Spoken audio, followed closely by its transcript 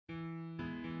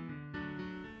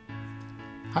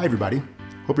Hi everybody,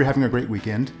 hope you're having a great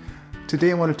weekend.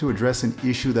 Today I wanted to address an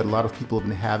issue that a lot of people have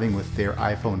been having with their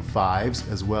iPhone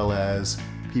 5s, as well as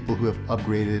people who have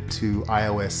upgraded to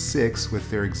iOS 6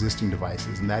 with their existing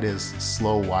devices, and that is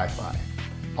slow Wi-Fi.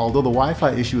 Although the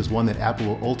Wi-Fi issue is one that Apple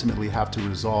will ultimately have to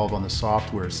resolve on the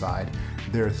software side,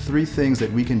 there are 3 things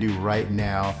that we can do right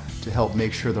now to help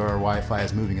make sure that our Wi-Fi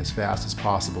is moving as fast as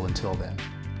possible until then.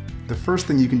 The first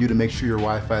thing you can do to make sure your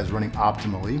Wi-Fi is running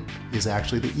optimally is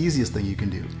actually the easiest thing you can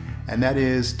do, and that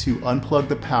is to unplug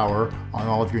the power on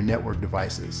all of your network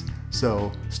devices.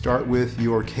 So start with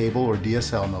your cable or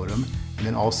DSL modem, and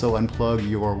then also unplug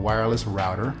your wireless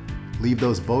router. Leave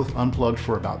those both unplugged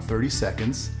for about 30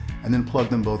 seconds, and then plug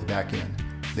them both back in.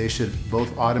 They should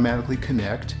both automatically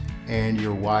connect, and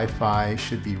your Wi-Fi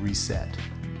should be reset.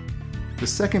 The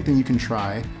second thing you can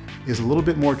try is a little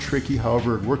bit more tricky,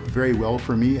 however it worked very well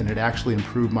for me and it actually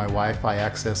improved my Wi-Fi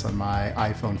access on my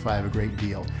iPhone 5 a great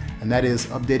deal, and that is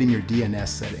updating your DNS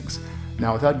settings.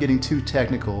 Now, without getting too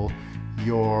technical,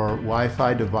 your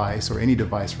Wi-Fi device, or any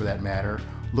device for that matter,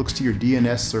 looks to your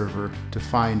DNS server to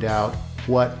find out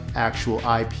what actual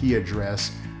IP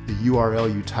address the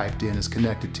URL you typed in is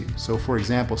connected to. So for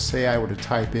example, say I were to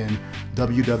type in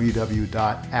www.apple.com.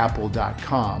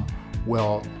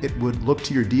 Well, it would look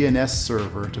to your DNS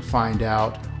server to find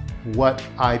out what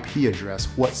IP address,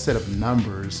 what set of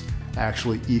numbers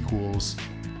actually equals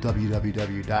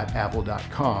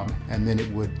www.apple.com, and then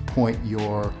it would point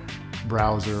your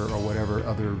browser or whatever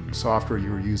other software you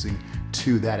were using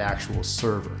to that actual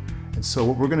server. And so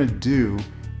what we're going to do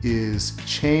is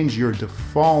change your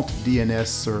default DNS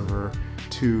server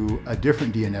to a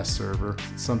different DNS server,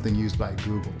 something used by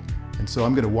Google. And so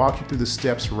I'm going to walk you through the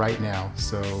steps right now,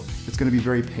 so it's going to be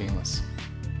very painless.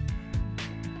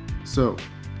 So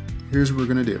here's what we're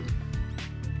going to do.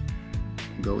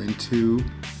 Go into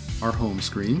our home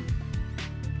screen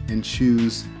and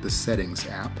choose the Settings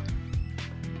app.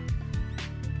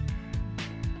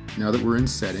 Now that we're in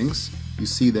Settings, you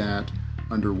see that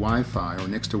under Wi-Fi, or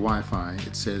next to Wi-Fi,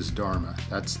 it says Dharma.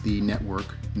 That's the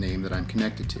network name that I'm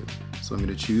connected to. So I'm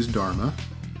going to choose Dharma,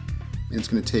 and it's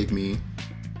going to take me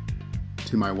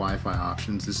to my Wi-Fi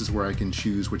options. This is where I can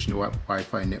choose which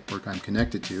Wi-Fi network I'm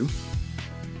connected to.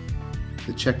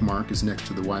 The check mark is next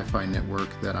to the Wi-Fi network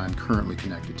that I'm currently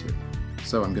connected to.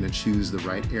 So I'm going to choose the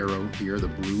right arrow here, the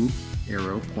blue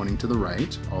arrow pointing to the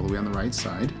right, all the way on the right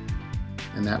side,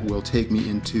 and that will take me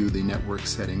into the network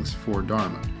settings for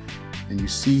Dharma. And you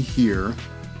see here,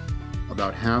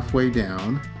 about halfway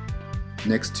down,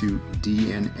 next to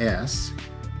DNS,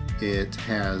 it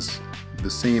has the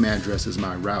same address as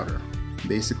my router.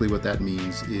 Basically what that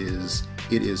means is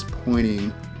it is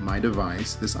pointing my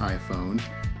device, this iPhone,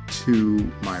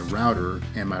 to my router,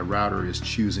 and my router is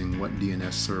choosing what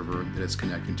DNS server that it's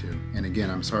connecting to. And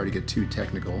again, I'm sorry to get too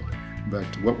technical, but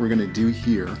what we're going to do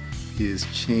here is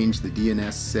change the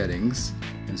DNS settings.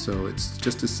 And so it's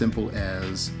just as simple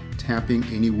as tapping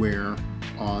anywhere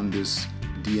on this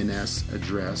DNS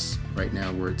address right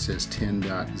now where it says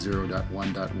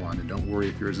 10.0.1.1. And don't worry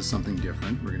if yours is something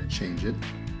different, we're going to change it.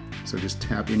 So just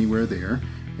tap anywhere there,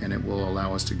 and it will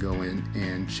allow us to go in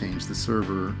and change the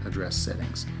server address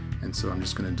settings. And so I'm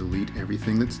just going to delete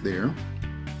everything that's there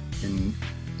and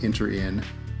enter in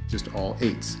just all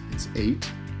 8s. It's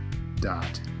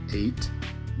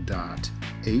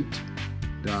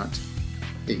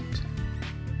 8.8.8.8.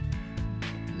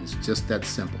 It's just that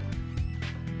simple.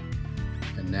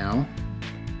 And now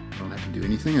I don't have to do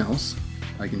anything else.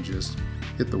 I can just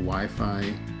hit the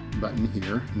Wi-Fi button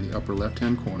here in the upper left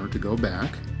hand corner to go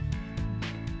back,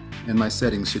 and my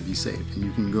settings should be saved. And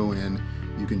you can go in,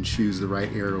 you can choose the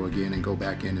right arrow again and go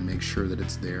back in and make sure that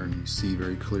it's there, and you see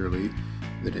very clearly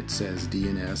that it says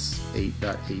DNS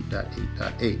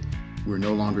 8.8.8.8. We're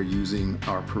no longer using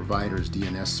our provider's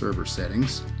DNS server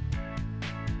settings,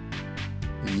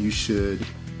 and you should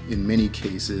in many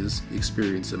cases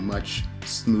experience a much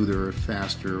smoother,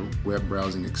 faster web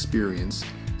browsing experience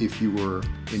if you were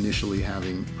initially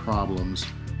having problems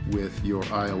with your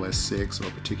iOS 6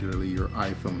 or particularly your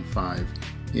iPhone 5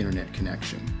 internet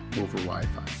connection over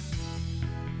Wi-Fi.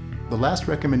 The last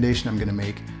recommendation I'm going to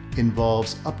make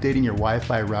involves updating your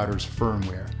Wi-Fi router's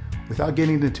firmware. Without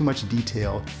getting into too much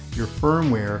detail, your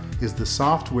firmware is the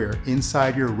software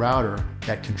inside your router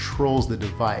that controls the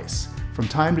device. From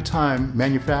time to time,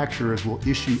 manufacturers will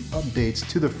issue updates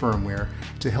to the firmware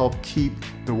to help keep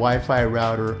the Wi-Fi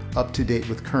router up to date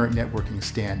with current networking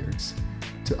standards.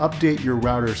 To update your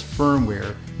router's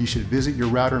firmware, you should visit your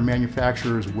router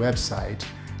manufacturer's website,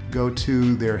 go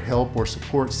to their help or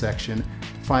support section,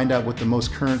 find out what the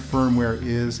most current firmware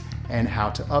is and how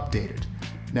to update it.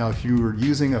 Now, if you were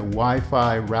using a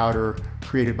Wi-Fi router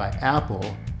created by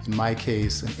Apple, in my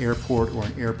case, an Airport or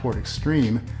an Airport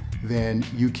Extreme, then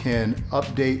you can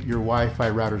update your Wi-Fi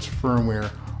router's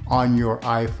firmware on your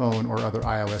iPhone or other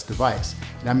iOS device.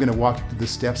 And I'm going to walk you through the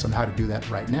steps on how to do that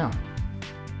right now.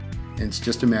 And it's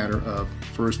just a matter of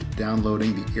first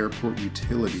downloading the Airport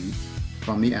utility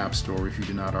from the App Store if you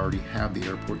do not already have the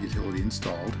Airport utility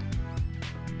installed.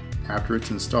 After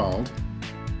it's installed,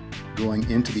 going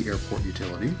into the Airport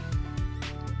utility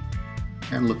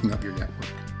and looking up your network.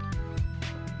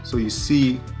 So you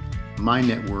see my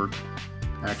network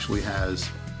actually has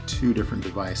two different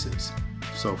devices.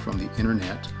 So from the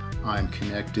internet, I'm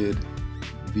connected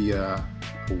via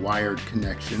a wired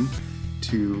connection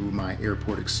to my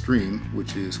Airport Extreme,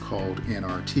 which is called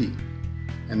NRT.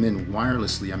 And then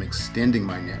wirelessly, I'm extending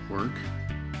my network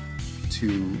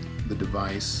to the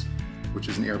device, which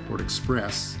is an Airport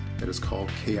Express, that is called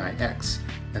KIX.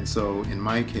 And so in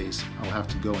my case, I'll have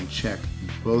to go and check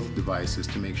both devices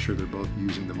to make sure they're both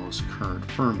using the most current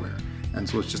firmware. And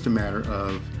so it's just a matter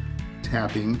of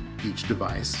tapping each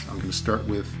device. I'm going to start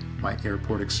with my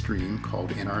Airport Extreme called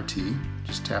NRT.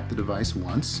 Just tap the device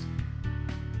once,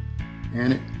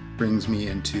 and it brings me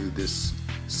into this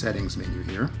settings menu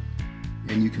here.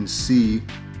 And you can see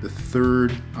the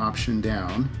third option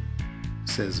down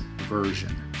says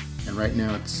version. And right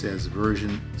now it says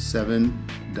version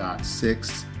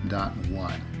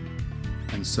 7.6.1.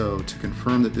 And so to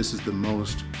confirm that this is the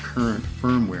most current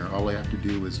firmware, all I have to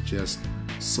do is just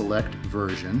select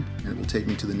version, and it will take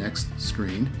me to the next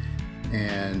screen.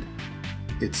 And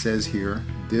it says here,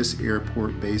 this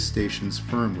airport base station's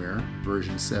firmware,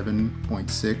 version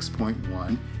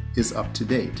 7.6.1, is up to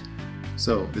date.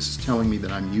 So this is telling me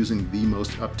that I'm using the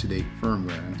most up-to-date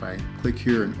firmware. And if I click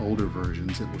here in older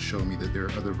versions, it will show me that there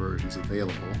are other versions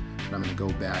available. And I'm going to go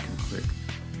back and click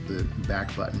the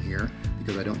back button here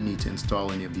because I don't need to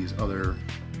install any of these other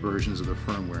versions of the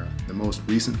firmware. The most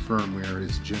recent firmware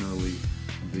is generally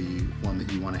the one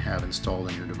that you want to have installed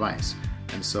on your device.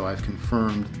 And so I've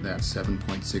confirmed that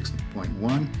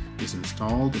 7.6.1 is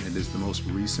installed and it is the most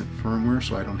recent firmware,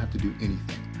 so I don't have to do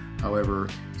anything. However,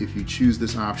 if you choose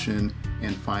this option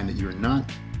and find that you're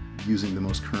not using the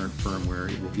most current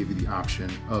firmware, it will give you the option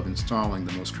of installing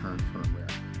the most current firmware.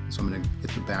 So I'm going to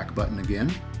hit the back button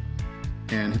again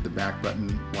and hit the back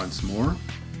button once more,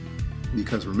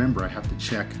 because remember, I have to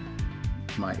check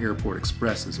my Airport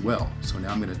Express as well. So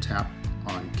now I'm going to tap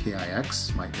on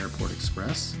KIX, my Airport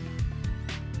Express.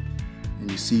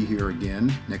 And you see here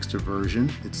again, next to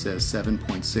version, it says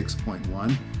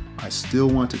 7.6.1. I still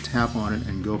want to tap on it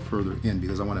and go further in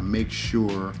because I want to make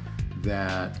sure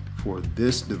that for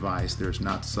this device there's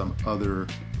not some other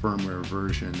firmware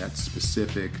version that's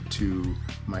specific to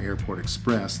my Airport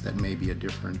Express that may be a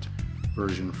different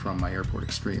version from my Airport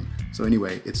Extreme. So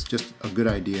anyway, it's just a good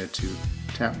idea to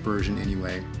tap version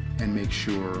anyway and make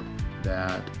sure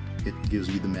that it gives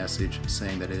you the message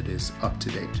saying that it is up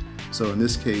to date. So in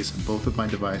this case, both of my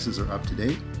devices are up to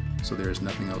date, so there's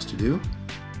nothing else to do.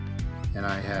 And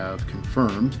I have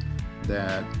confirmed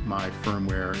that my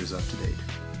firmware is up to date.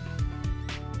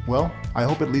 Well, I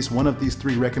hope at least one of these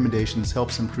three recommendations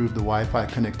helps improve the Wi-Fi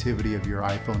connectivity of your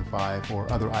iPhone 5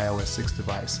 or other iOS 6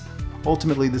 device.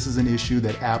 Ultimately, this is an issue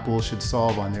that Apple should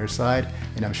solve on their side,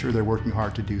 and I'm sure they're working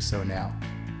hard to do so now.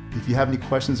 If you have any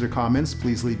questions or comments,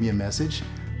 please leave me a message.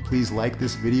 Please like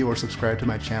this video or subscribe to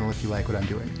my channel if you like what I'm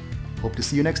doing. Hope to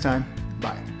see you next time.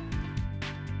 Bye.